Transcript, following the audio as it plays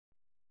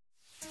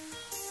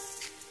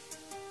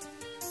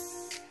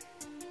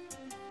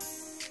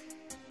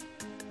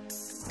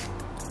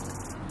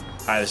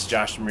Hi, this is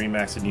Josh from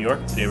MarineMax in New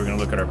York. Today we're going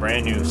to look at our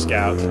brand new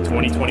Scout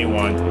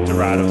 2021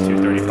 Dorado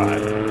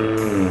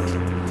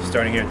 235.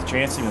 Starting here at the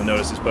transom, you'll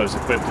notice this boat is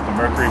equipped with the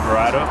Mercury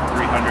Dorado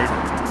 300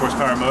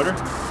 horsepower motor.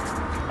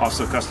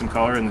 Also custom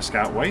color in the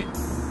Scout white.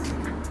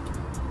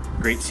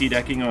 Great sea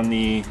decking on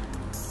the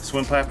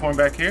swim platform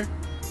back here.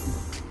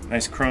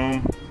 Nice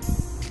chrome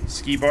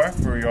ski bar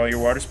for all your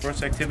water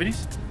sports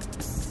activities.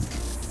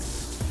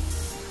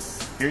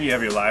 Here you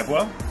have your live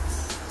well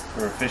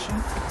for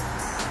fishing.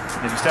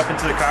 As you step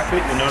into the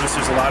cockpit, you'll notice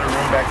there's a lot of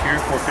room back here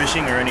for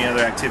fishing or any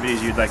other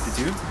activities you'd like to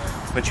do,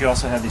 but you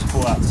also have these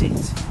pull-out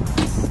seats.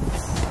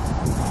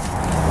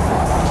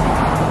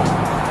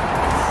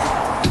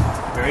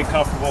 Very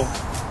comfortable,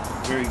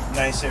 very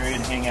nice area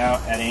to hang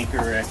out at anchor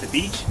or at the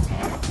beach.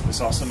 This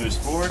also moves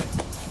forward,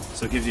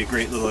 so it gives you a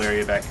great little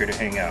area back here to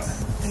hang out.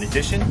 In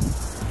addition,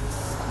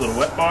 a little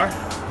wet bar,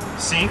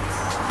 sink,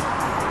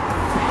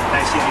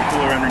 nice easy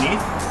cooler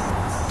underneath.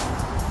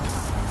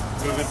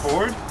 Moving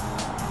forward,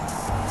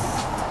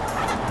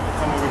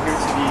 come over here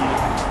to the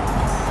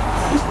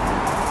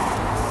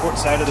port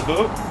side of the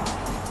boat.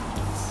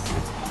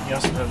 You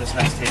also have this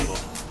nice table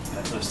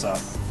that lifts up.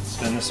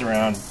 Spin this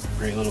around,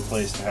 great little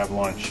place to have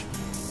lunch.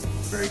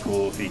 Very cool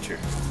little feature.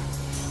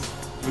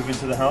 Moving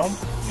to the helm,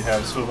 you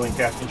have swiveling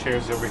captain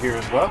chairs over here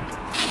as well.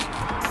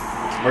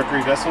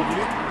 Mercury vessel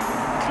view,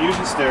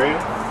 Fusion stereo,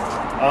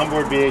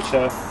 onboard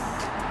VHF,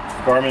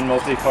 Garmin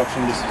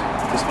multi-function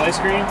display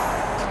screen,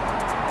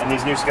 and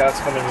these new Scouts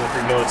come in with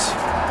remotes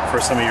for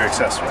some of your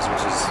accessories,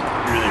 which is a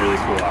really, really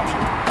cool option.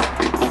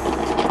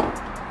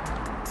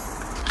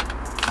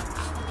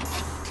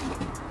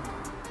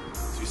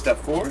 As you step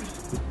forward,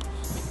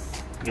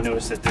 you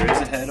notice that there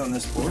is a head on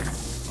this port,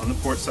 on the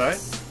port side.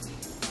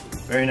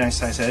 Very nice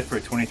size head for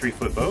a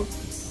 23-foot boat.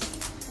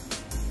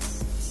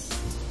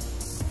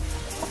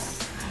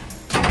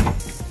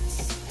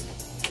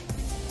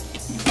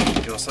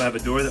 You also have a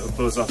door that will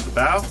close off the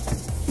bow.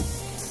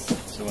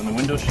 So when the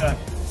window's shut,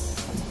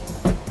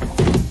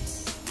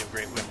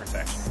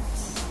 protection.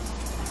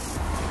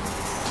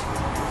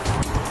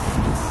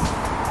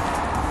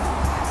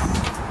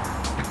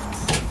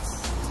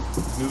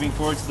 Moving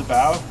forward to the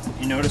bow,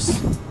 you notice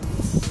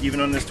even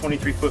on this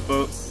 23-foot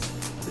boat,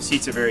 the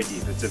seats are very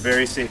deep. It's a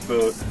very safe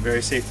boat,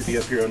 very safe to be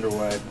up here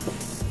underway.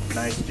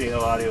 Nice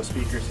JL audio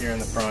speakers here in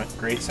the front,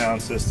 great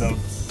sound system.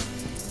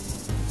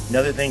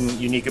 Another thing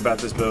unique about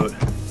this boat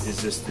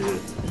is just the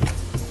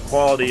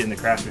quality and the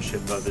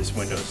craftsmanship of this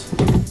windows.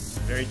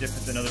 Very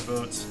different than other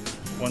boats.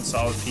 One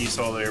solid piece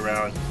all the way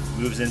around,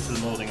 moves into the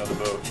molding of the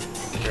boat.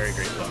 Very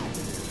great look.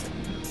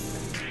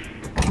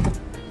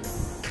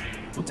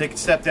 We'll take a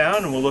step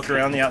down and we'll look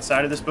around the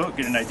outside of this boat,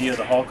 get an idea of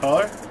the hull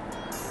color.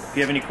 If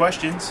you have any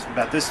questions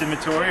about this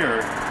inventory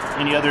or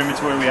any other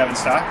inventory we have in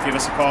stock, give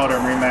us a call at our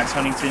MarineMax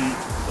Huntington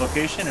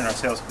location and our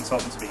sales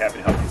consultants will be happy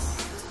to help you.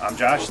 I'm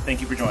Josh,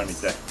 thank you for joining me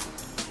today.